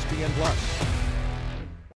and ESPN+.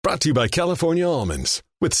 Brought to you by California Almonds.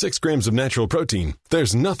 With 6 grams of natural protein,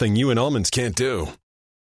 there's nothing you and almonds can't do.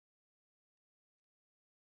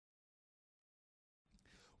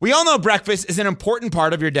 We all know breakfast is an important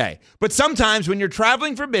part of your day, but sometimes when you're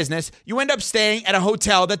traveling for business, you end up staying at a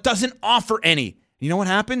hotel that doesn't offer any. You know what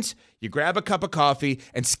happens? You grab a cup of coffee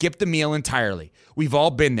and skip the meal entirely. We've all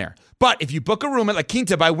been there. But if you book a room at La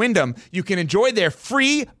Quinta by Wyndham, you can enjoy their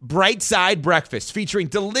free Bright Side breakfast featuring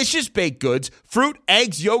delicious baked goods, fruit,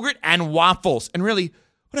 eggs, yogurt, and waffles. And really,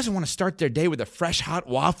 who doesn't want to start their day with a fresh, hot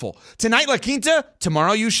waffle? Tonight, La Quinta,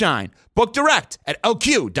 tomorrow you shine. Book direct at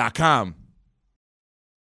LQ.com.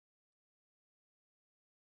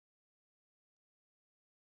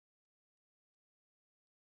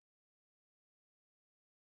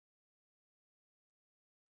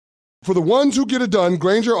 For the ones who get it done,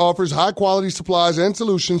 Grainger offers high-quality supplies and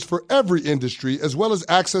solutions for every industry, as well as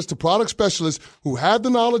access to product specialists who have the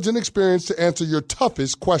knowledge and experience to answer your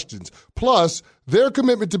toughest questions. Plus, their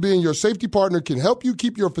commitment to being your safety partner can help you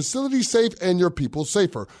keep your facility safe and your people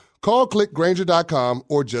safer. Call, click Grainger.com,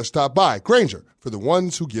 or just stop by. Grainger, for the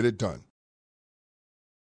ones who get it done.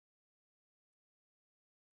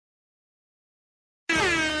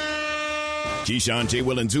 Keyshawn, J.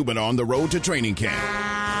 Will, and Zubin on the road to training camp.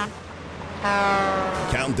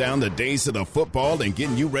 Count down the days to the football and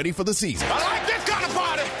getting you ready for the season. I like this kind of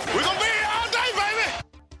party. We're going to be here all day,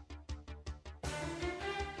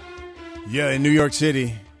 baby. Yeah, in New York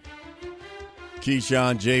City,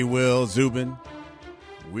 Keyshawn, J. Will, Zubin,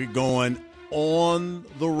 we're going on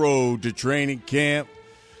the road to training camp.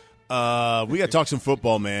 We got to talk some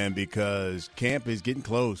football, man, because camp is getting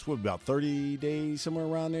close. What, about 30 days, somewhere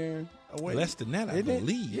around there? Away? Less than that, I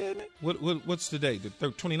believe. Yeah, isn't it? What's the date? The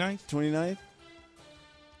 29th? 29th?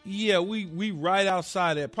 Yeah, we right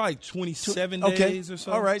outside that, probably 27 days or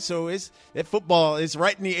so. All right, so it's that football is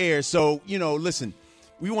right in the air. So, listen,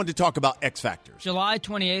 we wanted to talk about X factors. July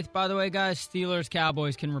 28th, by the way, guys, Steelers,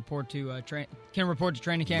 Cowboys can report to training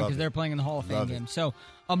camp because they're playing in the Hall of Fame game. So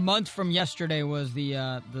a month from yesterday was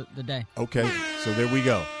the day. Okay, so there we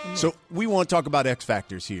go. So we want to talk about X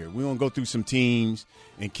factors here. We want to go through some teams.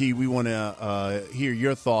 And, Key, we want to hear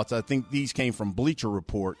your thoughts. I think these came from Bleacher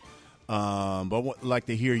Report, but I'd like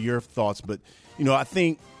to hear your thoughts. But, I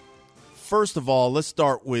think, first of all, let's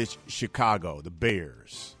start with Chicago, the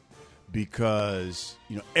Bears, because,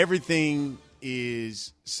 everything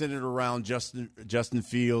is centered around Justin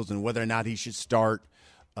Fields and whether or not he should start.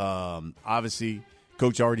 Obviously,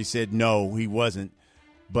 Coach already said no, he wasn't.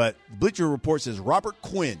 But Bleacher Report says Robert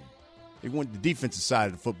Quinn. They went the defensive side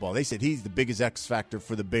of the football. They said he's the biggest X factor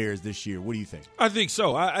for the Bears this year. What do you think? I think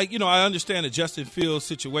so. I understand the Justin Fields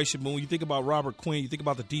situation, but when you think about Robert Quinn, you think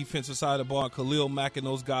about the defensive side of the ball, Khalil Mack and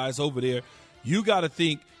those guys over there, you got to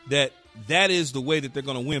think that is the way that they're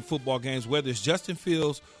going to win football games, whether it's Justin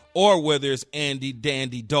Fields or whether it's Andy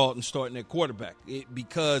Dandy Dalton starting at quarterback,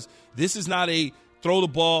 because this is not a throw the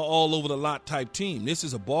ball all over the lot type team. This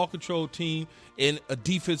is a ball control team and a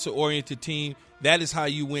defensive-oriented team. That is how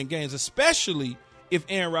you win games, especially if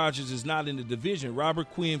Aaron Rodgers is not in the division. Robert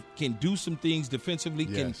Quinn can do some things defensively,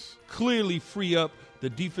 can clearly free up the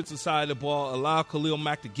defensive side of the ball, allow Khalil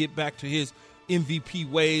Mack to get back to his MVP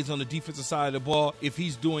ways on the defensive side of the ball if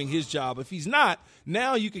he's doing his job. If he's not,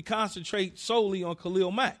 now you can concentrate solely on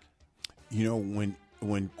Khalil Mack. You know,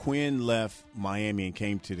 when Quinn left Miami and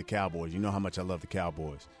came to the Cowboys, you know how much I love the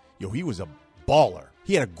Cowboys. He was a baller.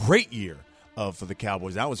 He had a great year for the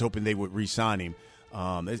Cowboys. I was hoping they would re-sign him.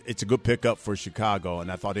 It's a good pickup for Chicago,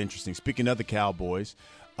 and I thought interesting. Speaking of the Cowboys,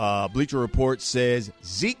 Bleacher Report says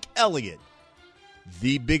Zeke Elliott,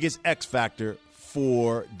 the biggest X factor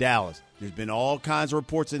for Dallas. There's been all kinds of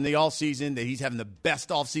reports in the offseason that he's having the best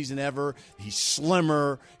offseason ever. He's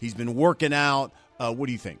slimmer. He's been working out. What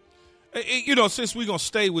do you think? You know, since we're going to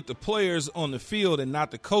stay with the players on the field and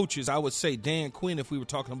not the coaches, I would say Dan Quinn, if we were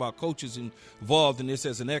talking about coaches involved in this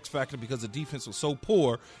as an X factor, because the defense was so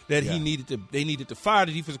poor that they needed to fire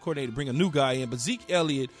the defensive coordinator to bring a new guy in. But Zeke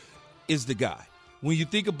Elliott is the guy. When you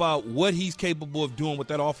think about what he's capable of doing with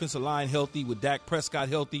that offensive line healthy, with Dak Prescott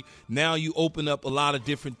healthy, now you open up a lot of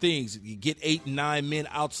different things. You get 8 and 9 men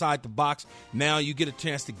outside the box. Now you get a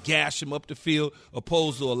chance to gash them up the field,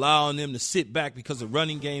 opposed to allowing them to sit back because the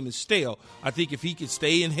running game is stale. I think if he could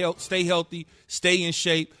stay healthy, stay in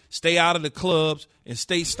shape, stay out of the clubs, and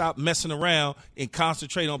stop messing around and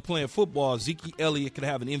concentrate on playing football, Zeke Elliott could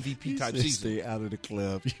have an MVP-type season. Stay out of the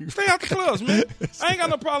club. Stay out the clubs, man. I ain't got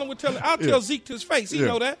no problem with telling. I'll tell Zeke to his face. He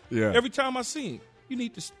know that. Yeah. Every time I see him, you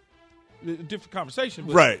need a different conversation.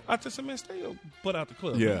 But right. I tell him, man, stay your butt out the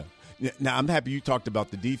club. Yeah. Man. Now, I'm happy you talked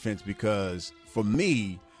about the defense because, for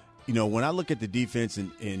me, you know, when I look at the defense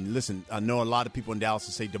and listen, I know a lot of people in Dallas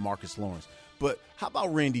will say DeMarcus Lawrence. But how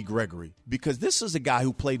about Randy Gregory? Because this is a guy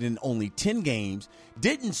who played in only 10 games,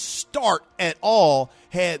 didn't start at all,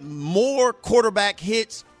 had more quarterback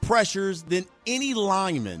hits, pressures than any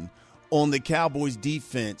lineman on the Cowboys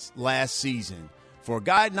defense last season. For a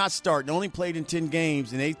guy not starting, only played in 10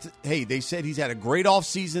 games, and they said he's had a great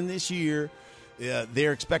offseason this year.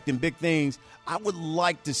 They're expecting big things. I would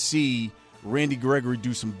like to see Randy Gregory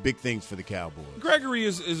do some big things for the Cowboys. Gregory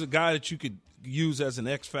is a guy that you could use as an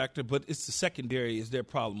X factor, but it's the secondary is their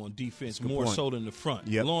problem on defense more so than the front.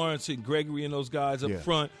 Yep. Lawrence and Gregory and those guys up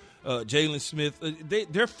front, Jalen Smith,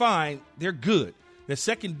 they're fine. They're good. The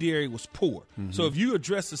secondary was poor. Mm-hmm. So if you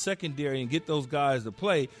address the secondary and get those guys to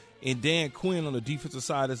play, and Dan Quinn on the defensive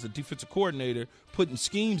side as the defensive coordinator putting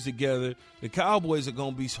schemes together, the Cowboys are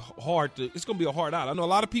going to be it's going to be a hard out. I know a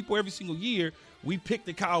lot of people every single year, we pick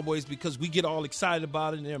the Cowboys because we get all excited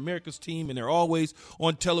about it, and they're America's team, and they're always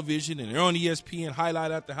on television, and they're on ESPN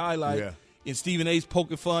highlight after highlight, and Stephen A's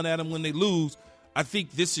poking fun at them when they lose. I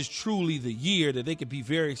think this is truly the year that they could be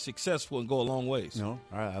very successful and go a long ways. No,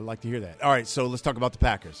 all right, I'd like to hear that. All right, so let's talk about the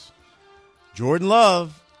Packers. Jordan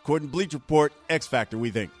Love, according to Bleacher Report, X Factor,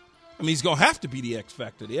 we think. I mean, he's going to have to be the X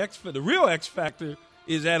Factor. The real X Factor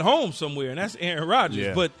is at home somewhere, and that's Aaron Rodgers.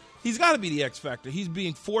 Yeah. But he's got to be the X Factor. He's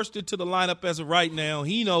being forced into the lineup as of right now.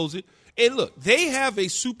 He knows it. And look, they have a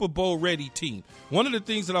Super Bowl-ready team. One of the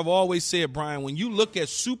things that I've always said, Brian, when you look at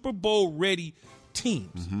Super Bowl-ready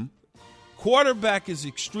teams, quarterback is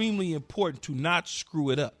extremely important to not screw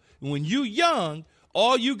it up. And when you're young,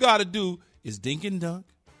 all you got to do is dink and dunk.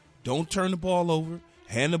 Don't turn the ball over.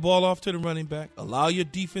 Hand the ball off to the running back. Allow your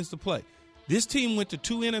defense to play. This team went to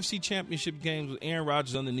 2 NFC championship games with Aaron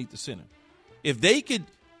Rodgers underneath the center. If they could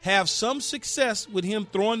have some success with him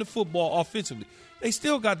throwing the football offensively, they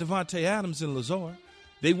still got Devontae Adams and Lazard.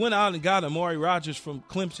 They went out and got Amari Rodgers from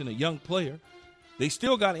Clemson, a young player. They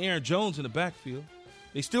still got Aaron Jones in the backfield.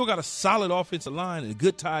 They still got a solid offensive line and a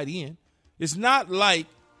good tight end. It's not like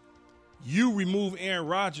you remove Aaron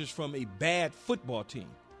Rodgers from a bad football team.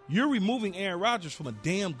 You're removing Aaron Rodgers from a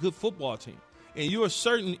damn good football team. And you're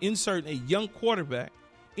inserting a young quarterback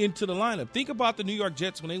into the lineup. Think about the New York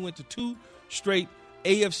Jets when they went to 2 straight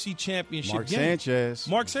AFC championship games.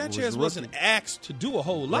 Mark Sanchez wasn't asked to do a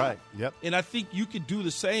whole lot. Right. Yep. And I think you could do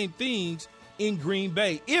the same things in Green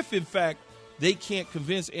Bay if, in fact, they can't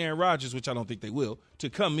convince Aaron Rodgers, which I don't think they will, to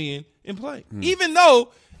come in and play. Even though,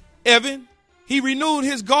 Evan, he renewed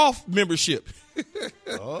his golf membership.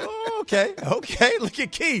 Okay. Look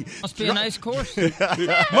at Key. Must be a nice course.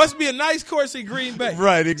 Must be a nice course in Green Bay.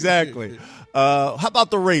 Right, exactly. How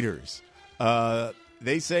about the Raiders?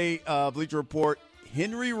 They say, Bleacher Report,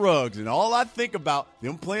 Henry Ruggs, and all I think about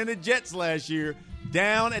them playing the Jets last year,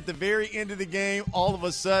 down at the very end of the game, all of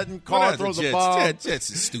a sudden, Carr throws a ball. Jets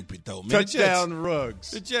is stupid, though, man. Touchdown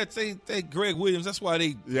Ruggs. The Jets, they Greg Williams, that's why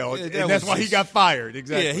they. Yeah, and that's why he got fired,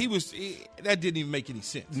 exactly. Yeah, that didn't even make any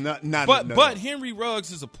sense. But Henry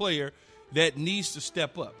Ruggs is a player that needs to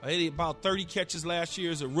step up. He had about 30 catches last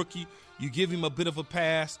year as a rookie. You give him a bit of a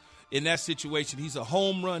pass. In that situation, he's a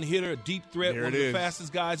home run hitter, a deep threat, one of the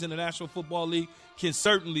fastest guys in the National Football League, can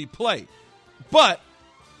certainly play. But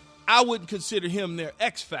I wouldn't consider him their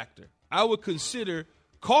X factor. I would consider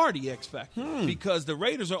Carr the X factor because the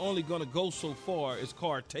Raiders are only going to go so far as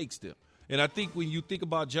Carr takes them. And I think when you think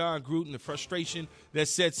about John Gruden, the frustration that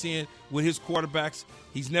sets in with his quarterbacks,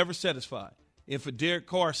 he's never satisfied. And for Derek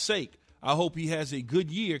Carr's sake, I hope he has a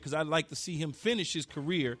good year because I'd like to see him finish his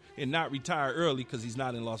career and not retire early because he's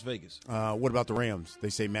not in Las Vegas. What about the Rams?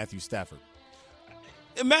 They say Matthew Stafford.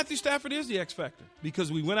 And Matthew Stafford is the X factor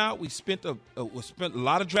because we went out, we spent a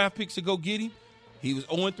lot of draft picks to go get him. He was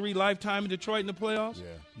 0-3 lifetime in Detroit in the playoffs. Yeah.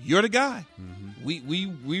 You're the guy. Mm-hmm.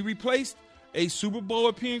 We replaced a Super Bowl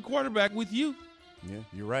appearing quarterback with you. Yeah,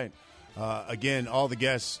 you're right. Again, all the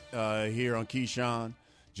guests here on Keyshawn,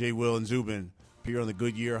 J. Will, and Zubin appear on the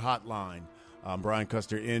Goodyear Hotline. Brian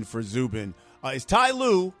Custer in for Zubin. Is Ty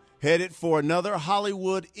Lue headed for another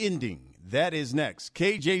Hollywood ending? That is next.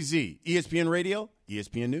 KJZ, ESPN Radio,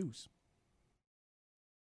 ESPN News.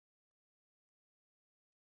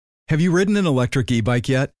 Have you ridden an electric e-bike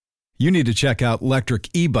yet? You need to check out Electric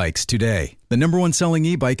E-Bikes today, the #1 selling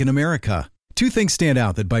e-bike in America. Two things stand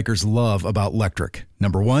out that bikers love about Electric.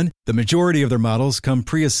 Number one, the majority of their models come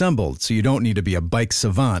pre-assembled, so you don't need to be a bike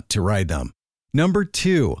savant to ride them. Number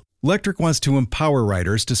two, Electric wants to empower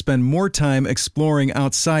riders to spend more time exploring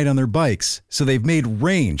outside on their bikes, so they've made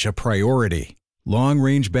range a priority.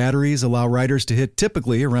 Long-range batteries allow riders to hit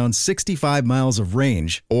typically around 65 miles of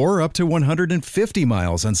range or up to 150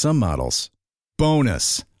 miles on some models.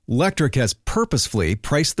 Bonus, Electric has purposefully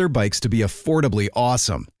priced their bikes to be affordably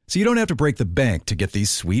awesome, so you don't have to break the bank to get these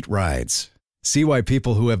sweet rides. See why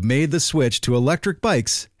people who have made the switch to electric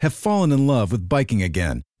bikes have fallen in love with biking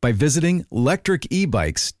again by visiting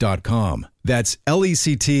electricebikes.com. That's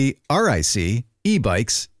LECTRIC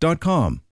ebikes.com.